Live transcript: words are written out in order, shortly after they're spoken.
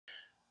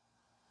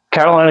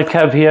Carolina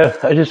Kev here.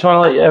 I just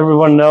want to let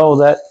everyone know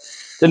that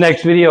the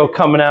next video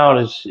coming out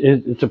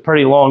it's a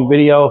pretty long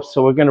video,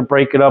 so we're going to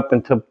break it up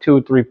into 2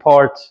 or 3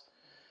 parts,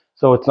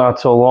 so it's not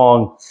so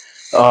long.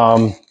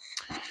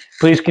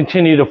 Please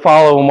continue to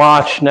follow and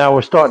watch. Now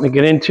we're starting to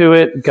get into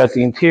it. We've got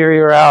the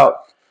interior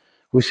out.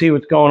 We see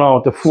what's going on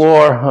with the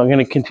floor. I'm going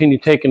to continue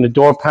taking the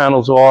door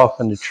panels off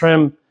and the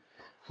trim.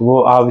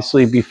 We'll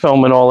obviously be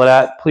filming all of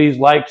that. Please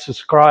like,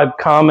 subscribe,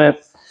 comment.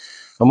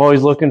 I'm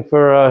always looking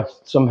for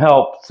some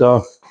help,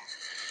 so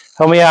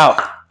help me out.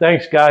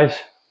 Thanks, guys.